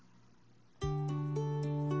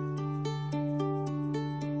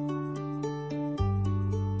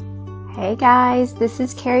Hey guys, this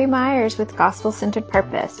is Carrie Myers with Gospel Centered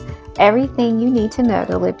Purpose. Everything you need to know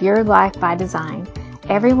to live your life by design.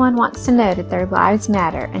 Everyone wants to know that their lives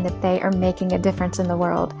matter and that they are making a difference in the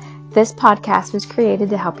world. This podcast was created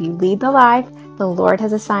to help you lead the life the Lord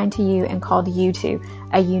has assigned to you and called you to.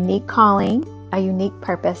 A unique calling, a unique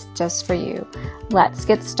purpose just for you. Let's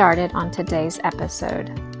get started on today's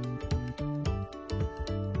episode.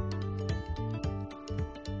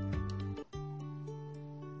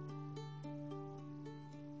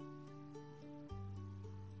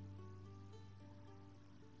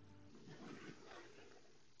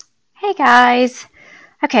 Hey guys.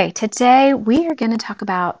 Okay, today we are going to talk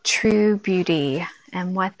about true beauty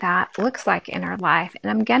and what that looks like in our life.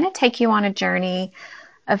 And I'm going to take you on a journey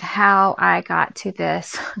of how I got to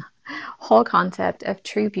this whole concept of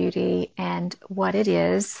true beauty and what it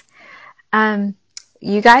is. Um,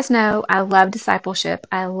 you guys know I love discipleship.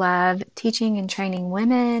 I love teaching and training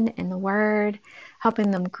women in the Word,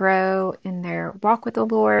 helping them grow in their walk with the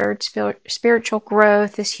Lord. Spiritual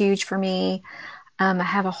growth is huge for me. I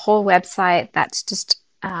have a whole website that's just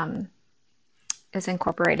is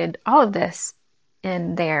incorporated all of this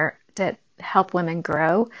in there to help women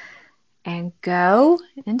grow and go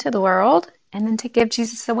into the world and then to give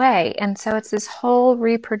Jesus away. And so it's this whole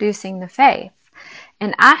reproducing the faith.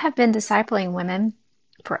 And I have been discipling women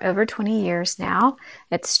for over 20 years now.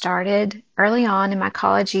 It started early on in my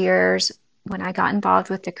college years when I got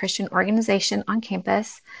involved with the Christian organization on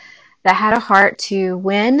campus that had a heart to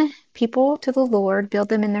win people to the Lord, build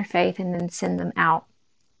them in their faith, and then send them out.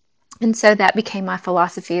 And so that became my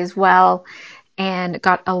philosophy as well, and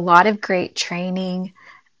got a lot of great training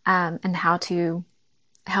in how to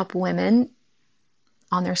help women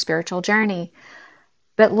on their spiritual journey.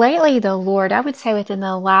 But lately, the Lord, I would say within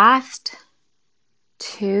the last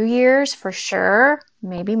 2 years for sure,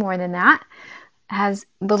 maybe more than that,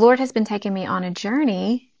 the Lord has been taking me on a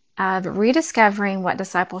journey of rediscovering what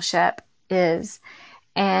discipleship is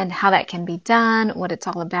and how that can be done, what it's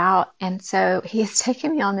all about. And so He has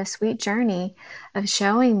taken me on this sweet journey of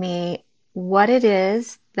showing me what it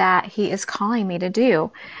is that He is calling me to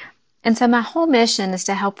do. And so my whole mission is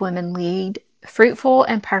to help women lead fruitful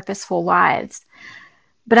and purposeful lives.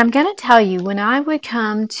 But I'm going to tell you, when I would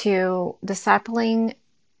come to discipling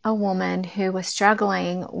a woman who was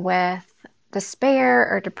struggling with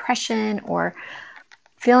despair or depression or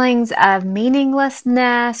feelings of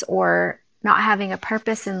meaninglessness or not having a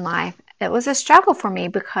purpose in life, it was a struggle for me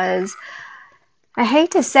because I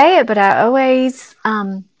hate to say it, but I always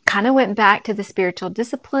kind of went back to the spiritual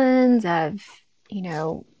disciplines of, you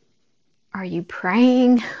know, are you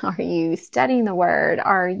praying? Are you studying the word?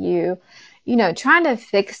 Are you, trying to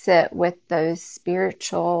fix it with those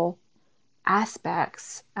spiritual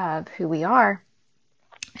aspects of who we are?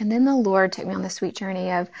 And then the Lord took me on the sweet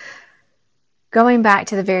journey of going back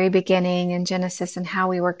to the very beginning in Genesis and how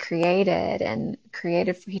we were created and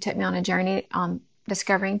created. He took me on a journey on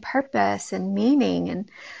discovering purpose and meaning.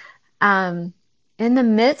 And in the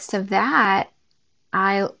midst of that,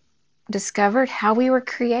 I discovered how we were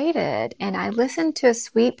created. And I listened to a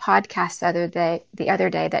sweet podcast the other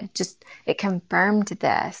day that just, it confirmed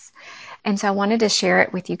this. And so I wanted to share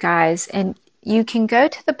it with you guys. And you can go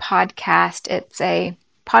to the podcast. It's a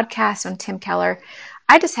podcast on Tim Keller.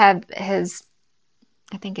 I just have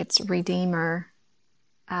I think it's Redeemer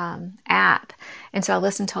app. And so I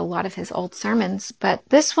listened to a lot of his old sermons. But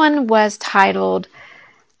this one was titled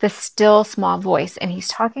The Still Small Voice. And he's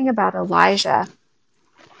talking about Elijah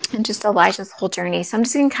and just Elijah's whole journey. So I'm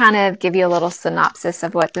just going to kind of give you a little synopsis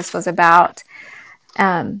of what this was about.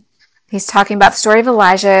 He's talking about the story of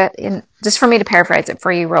Elijah, and just for me to paraphrase it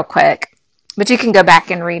for you real quick. But you can go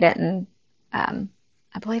back and read it. And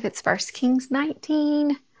I believe it's 1 Kings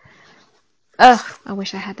 19. Oh, I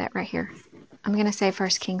wish I had that right here. I'm going to say 1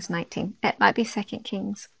 Kings 19. It might be 2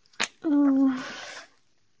 Kings.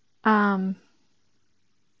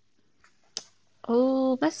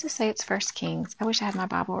 Let's just say it's 1 Kings. I wish I had my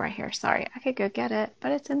Bible right here. Sorry, I could go get it,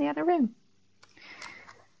 but it's in the other room.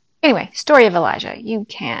 Anyway, story of Elijah. You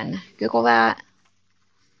can Google that.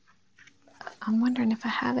 I'm wondering if I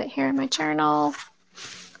have it here in my journal.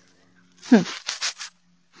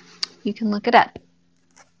 You can look it up.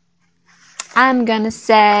 I'm going to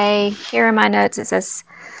say, here in my notes, it says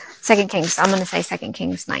 2 Kings. So I'm going to say 2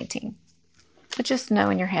 Kings 19. But just know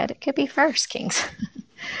in your head, it could be 1 Kings.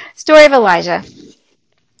 Story of Elijah.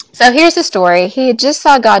 So here's the story. He had just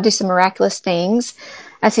saw God do some miraculous things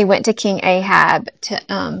as he went to King Ahab.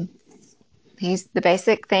 The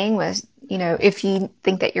basic thing was, if you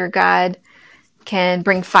think that your God can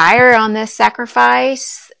bring fire on this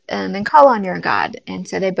sacrifice and then call on your God. And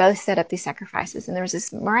so they both set up these sacrifices. And there was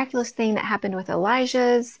this miraculous thing that happened with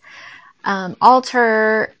Elijah's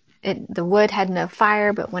altar. The wood had no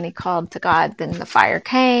fire, but when he called to God, then the fire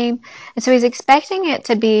came. And so he's expecting it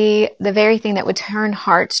to be the very thing that would turn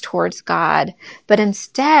hearts towards God. But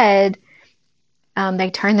instead,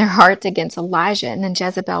 they turned their hearts against Elijah, and then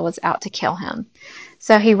Jezebel was out to kill him.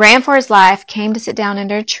 So he ran for his life, came to sit down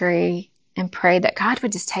under a tree, and prayed that God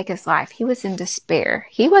would just take his life. He was in despair.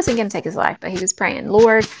 He wasn't going to take his life, but he was praying,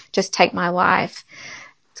 Lord, just take my life.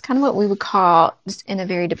 It's kind of what we would call just in a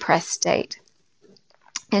very depressed state.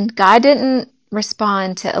 And God didn't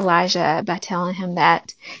respond to Elijah by telling him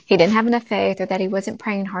that he didn't have enough faith or that he wasn't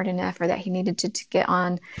praying hard enough or that he needed to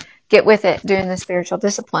get with it doing the spiritual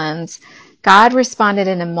disciplines. God responded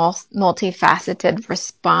in a multifaceted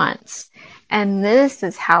response. And this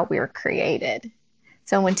is how we were created.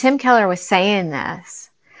 So when Tim Keller was saying this,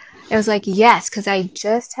 it was like, yes, because I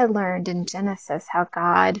just had learned in Genesis how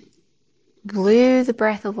God blew the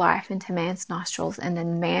breath of life into man's nostrils, and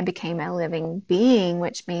then man became a living being,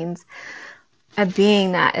 which means a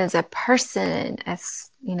being that is a person, as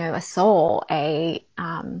you know, a soul, a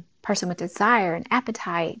person with desire and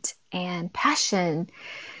appetite and passion,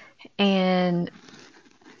 and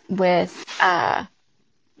with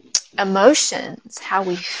emotions, how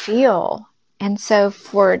we feel. And so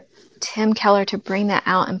for Tim Keller to bring that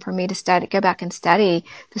out and for me to go back and study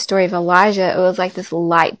the story of Elijah, it was like this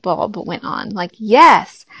light bulb went on. Like,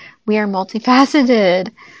 yes, we are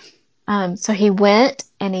multifaceted. So he went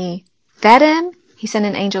and he fed him. He sent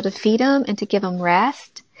an angel to feed him and to give him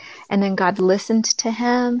rest. And then God listened to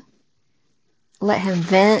him, let him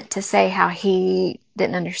vent to say how he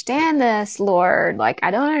didn't understand this, Lord. Like,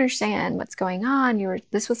 I don't understand what's going on.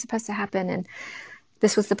 This was supposed to happen, and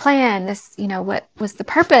this was the plan. This, what was the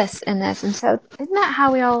purpose in this? And so, isn't that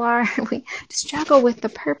how we all are? We struggle with the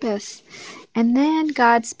purpose. And then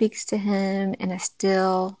God speaks to him in a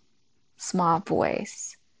still, small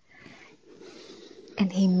voice.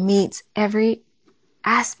 And he meets every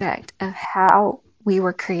aspect of how we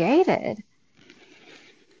were created.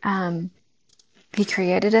 He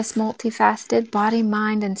created us multifaceted, body,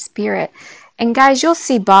 mind, and spirit. And guys, you'll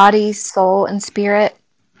see body, soul, and spirit.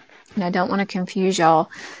 And I don't want to confuse y'all.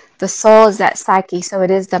 The soul is that psyche, so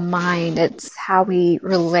it is the mind. It's how we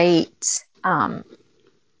relate in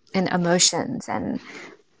emotions and,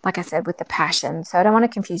 like I said, with the passion. So I don't want to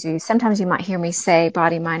confuse you. Sometimes you might hear me say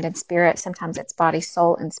body, mind, and spirit. Sometimes it's body,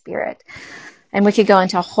 soul, and spirit. And we could go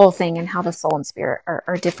into a whole thing and how the soul and spirit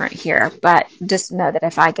are different here. But just know that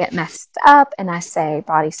if I get messed up and I say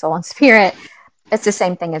body, soul, and spirit, it's the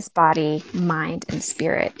same thing as body, mind, and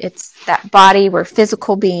spirit. It's that body, we're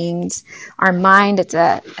physical beings. Our mind, it's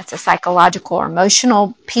a psychological or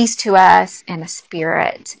emotional piece to us, and a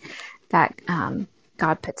spirit that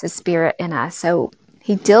God puts a spirit in us. So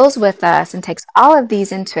he deals with us and takes all of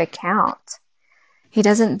these into account. He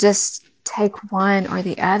doesn't just take one or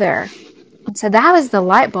the other. And so that was the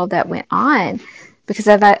light bulb that went on, because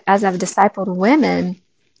as I've discipled women,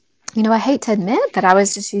 I hate to admit that I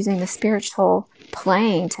was just using the spiritual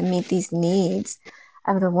plane to meet these needs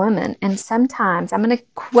of the woman. And sometimes, I'm going to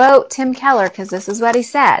quote Tim Keller because this is what he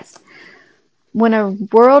says. When a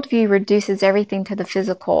worldview reduces everything to the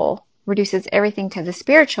physical, reduces everything to the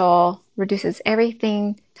spiritual, reduces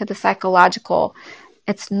everything to the psychological,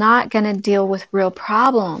 it's not going to deal with real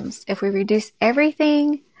problems. If we reduce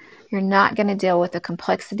everything, you're not going to deal with the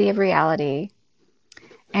complexity of reality,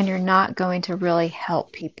 and you're not going to really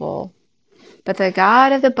help people. But the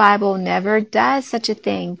God of the Bible never does such a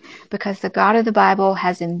thing, because the God of the Bible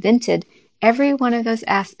has invented every one of those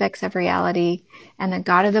aspects of reality, and the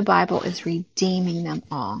God of the Bible is redeeming them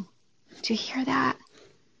all. Do you hear that?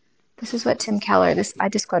 This is what Tim Keller, I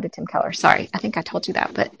just quoted Tim Keller. Sorry, I think I told you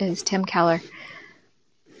that, but it is Tim Keller.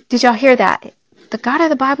 Did y'all hear that? The God of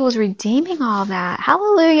the Bible is redeeming all that.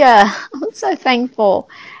 Hallelujah. I'm so thankful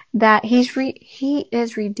that He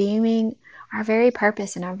is redeeming our very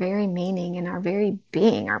purpose and our very meaning and our very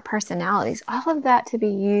being, our personalities, all of that to be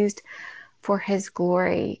used for His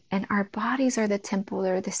glory. And our bodies are the temple,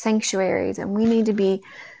 they're the sanctuaries, and we need to be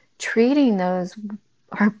treating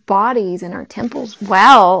our bodies and our temples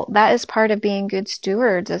well. That is part of being good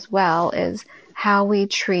stewards as well, is how we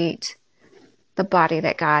treat the body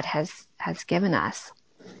that God has given us.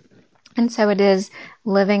 And so it is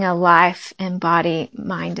living a life in body,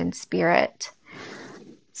 mind, and spirit.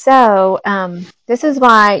 So this is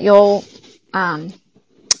why you'll, in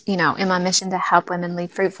my mission to help women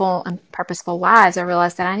lead fruitful and purposeful lives, I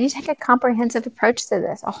realized that I need to take a comprehensive approach to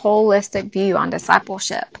this, a holistic view on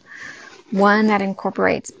discipleship. one that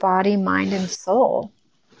incorporates body, mind, and soul.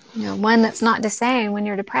 One that's not just saying when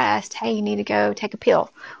you're depressed, hey, you need to go take a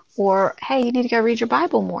pill, or hey, you need to go read your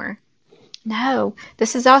Bible more. No,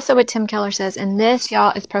 this is also what Tim Keller says, and this,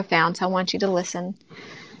 y'all, is profound, so I want you to listen.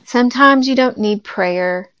 Sometimes you don't need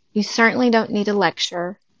prayer. You certainly don't need a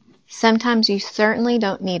lecture. Sometimes you certainly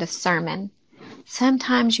don't need a sermon.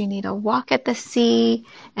 Sometimes you need a walk at the sea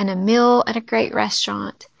and a meal at a great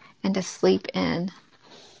restaurant and to sleep in.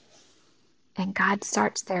 And God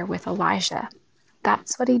starts there with Elijah.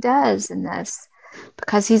 That's what he does in this,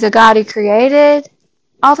 because he's a God who created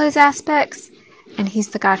all those aspects, and he's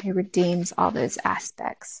the God who redeems all those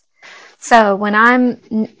aspects. So when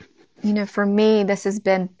for me, this has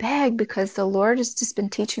been big because the Lord has just been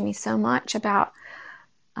teaching me so much about,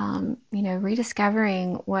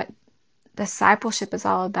 rediscovering what discipleship is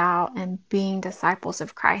all about and being disciples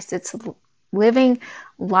of Christ. It's living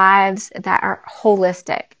lives that are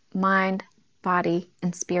holistic, mind, body,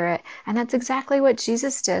 and spirit. And that's exactly what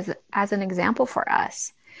Jesus does as an example for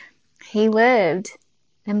us. He lived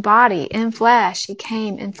in body, in flesh. He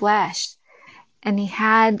came in flesh. And he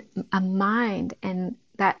had a mind and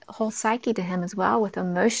that whole psyche to him as well, with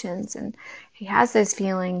emotions. And he has those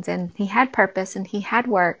feelings, and he had purpose, and he had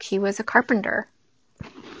work. He was a carpenter.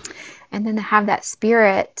 And then to have that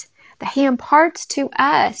spirit that he imparts to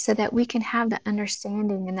us so that we can have that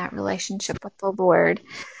understanding and that relationship with the Lord.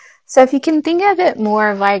 So if you can think of it more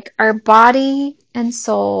of like our body and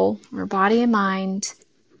soul, or body and mind,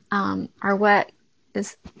 are what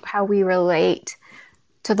is how we relate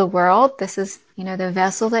to the world. This is, the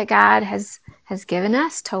vessel that God has given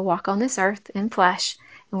us to walk on this earth in flesh,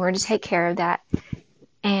 and we're to take care of that.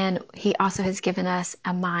 And he also has given us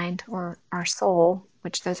a mind, or our soul,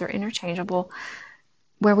 which those are interchangeable,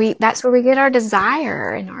 that's where we get our desire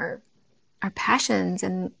and our passions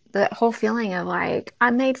and the whole feeling of like,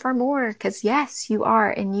 I'm made for more, because yes, you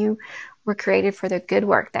are, and you were created for the good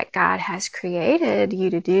work that God has created you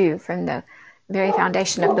to do from the very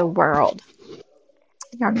foundation of the world.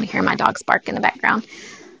 You're going to hear my dogs bark in the background.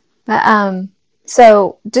 But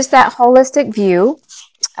so just that holistic view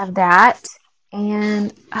of that.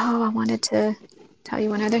 And I wanted to tell you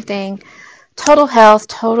one other thing. Total health,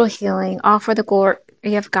 total healing, all for the glory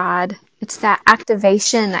of God. It's that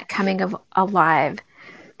activation, that coming of alive,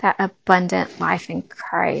 that abundant life in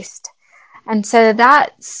Christ. And so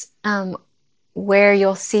that's where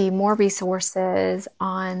you'll see more resources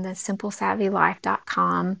on the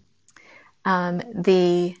simplesavvylife.com.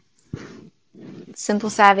 The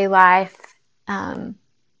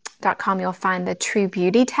simplesavvylife.com, you'll find the True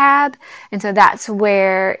Beauty tab. And so that's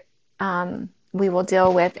where we will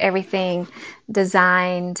deal with everything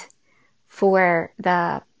designed for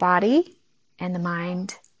the body and the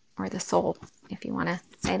mind, or the soul, if you want to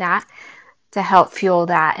say that, to help fuel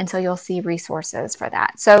that. And so you'll see resources for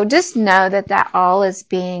that. So just know that all is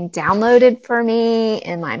being downloaded for me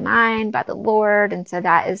in my mind by the Lord. And so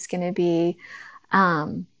that is going to be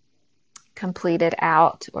completed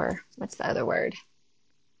out, or what's the other word?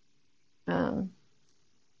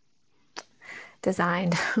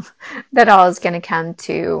 Designed. That all is going to come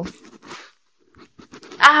to,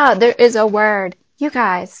 there is a word. You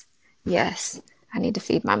guys, yes, I need to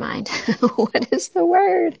feed my mind. What is the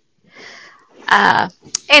word?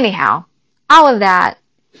 Anyhow, all of that,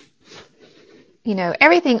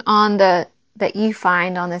 everything on that you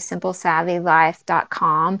find on the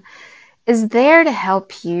simplesavvylife.com is there to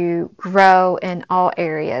help you grow in all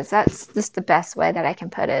areas. That's just the best way that I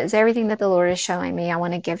can put it, is everything that the Lord is showing me, I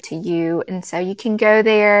want to give to you. And so you can go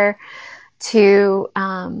there to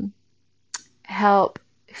help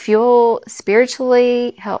fuel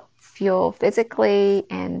spiritually, help fuel physically,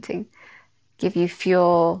 and to give you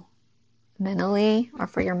fuel mentally, or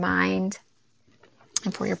for your mind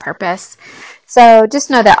and for your purpose. So just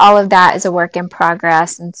know that all of that is a work in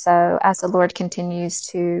progress. And so as the Lord continues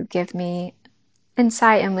to give me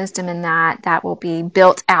insight and wisdom in that will be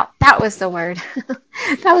built out. That was the word.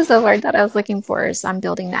 That was the word that I was looking for. So I'm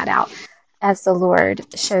building that out as the Lord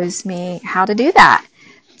shows me how to do that.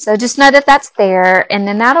 So just know that that's there. And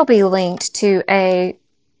then that'll be linked to a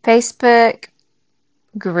Facebook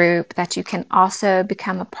group that you can also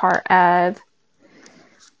become a part of,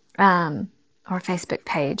 or Facebook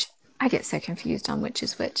page. I get so confused on which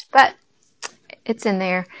is which, but it's in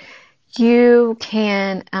there. You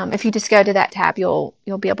can, if you just go to that tab, you'll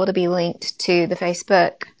be able to be linked to the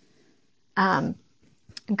Facebook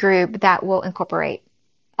group that will incorporate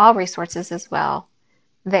all resources as well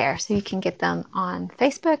there. So you can get them on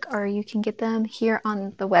Facebook, or you can get them here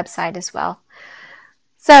on the website as well.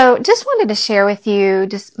 So just wanted to share with you,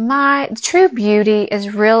 just my true beauty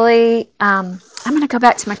is really, I'm going to go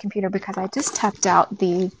back to my computer because I just tapped out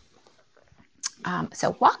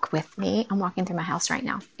so walk with me. I'm walking through my house right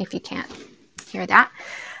now, if you can't hear that.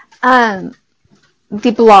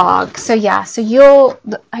 The blog. So yeah,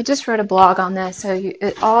 I just wrote a blog on this. So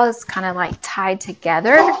it all is kind of like tied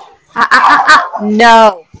together.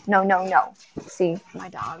 No, no, no, no. See, my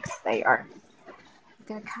dogs,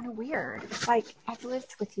 they're kind of weird. It's like I've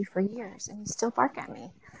lived with you for years and you still bark at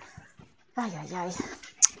me. Ay, ay, ay.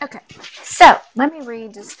 Okay, so let me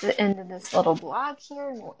read just the end of this little blog here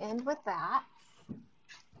and we'll end with that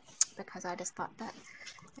because I just thought that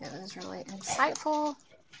it was really insightful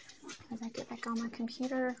as I get back on my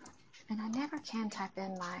computer and I never can type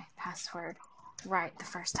in my password right the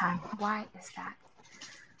first time. Why is that?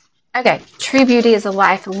 Okay, true beauty is a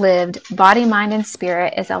life lived, body, mind, and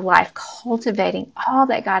spirit is a life cultivating all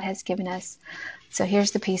that God has given us. So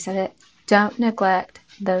here's the piece of it. Don't neglect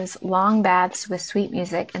those long baths with sweet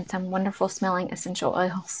music and some wonderful smelling essential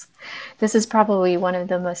oils. This is probably one of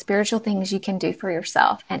the most spiritual things you can do for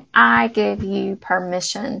yourself. And I give you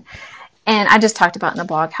permission. And I just talked about in the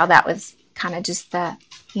blog how that was kind of just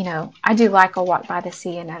I do like a walk by the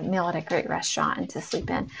sea and a meal at a great restaurant and to sleep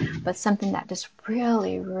in. But something that just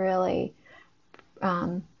really, really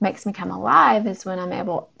makes me come alive is when I'm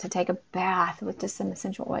able to take a bath with just some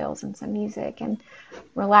essential oils and some music and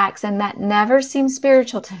relax. And that never seemed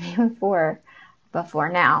spiritual to me before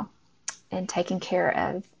now, and taking care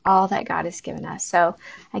of all that God has given us. So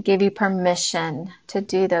I give you permission to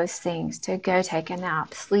do those things, to go take a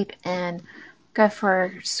nap, sleep in, go for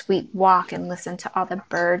a sweet walk and listen to all the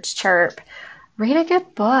birds chirp. Read a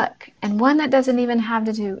good book, and one that doesn't even have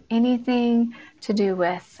to do anything to do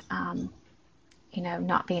with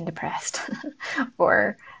not being depressed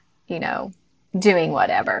or, doing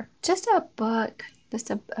whatever. Just a book,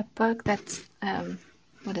 a book that's,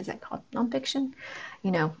 what is it called? Nonfiction.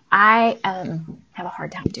 I have a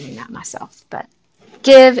hard time doing that myself, but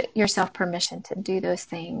give yourself permission to do those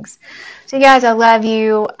things. So you guys, I love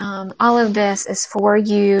you. All of this is for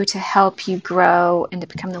you to help you grow and to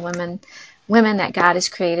become the women that God has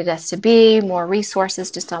created us to be, more resources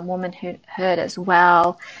just on womanhood as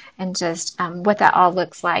well, and just what that all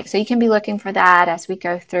looks like. So you can be looking for that as we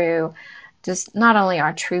go through just not only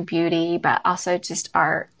our true beauty, but also just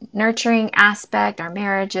our nurturing aspect, our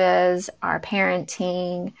marriages, our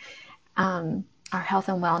parenting, our health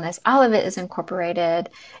and wellness. All of it is incorporated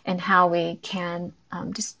in how we can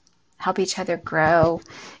just help each other grow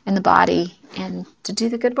in the body and to do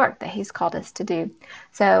the good work that He's called us to do.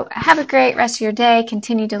 So have a great rest of your day.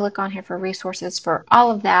 Continue to look on here for resources for all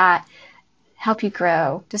of that. Help you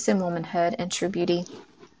grow just in womanhood and true beauty.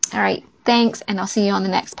 All right. Thanks. And I'll see you on the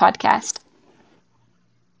next podcast.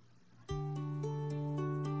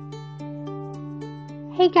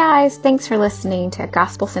 Hey guys, thanks for listening to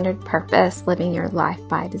Gospel-Centered Purpose, Living Your Life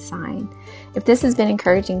by Design. If this has been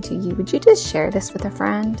encouraging to you, would you just share this with a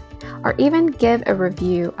friend? Or even give a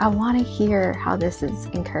review? I want to hear how this is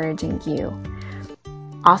encouraging you.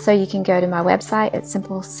 Also, you can go to my website at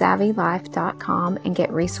simplesavvylife.com and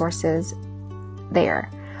get resources there.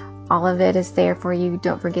 All of it is there for you.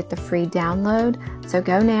 Don't forget the free download. So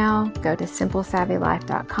go now, go to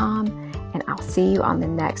simplesavvylife.com, and I'll see you on the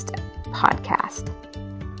next podcast.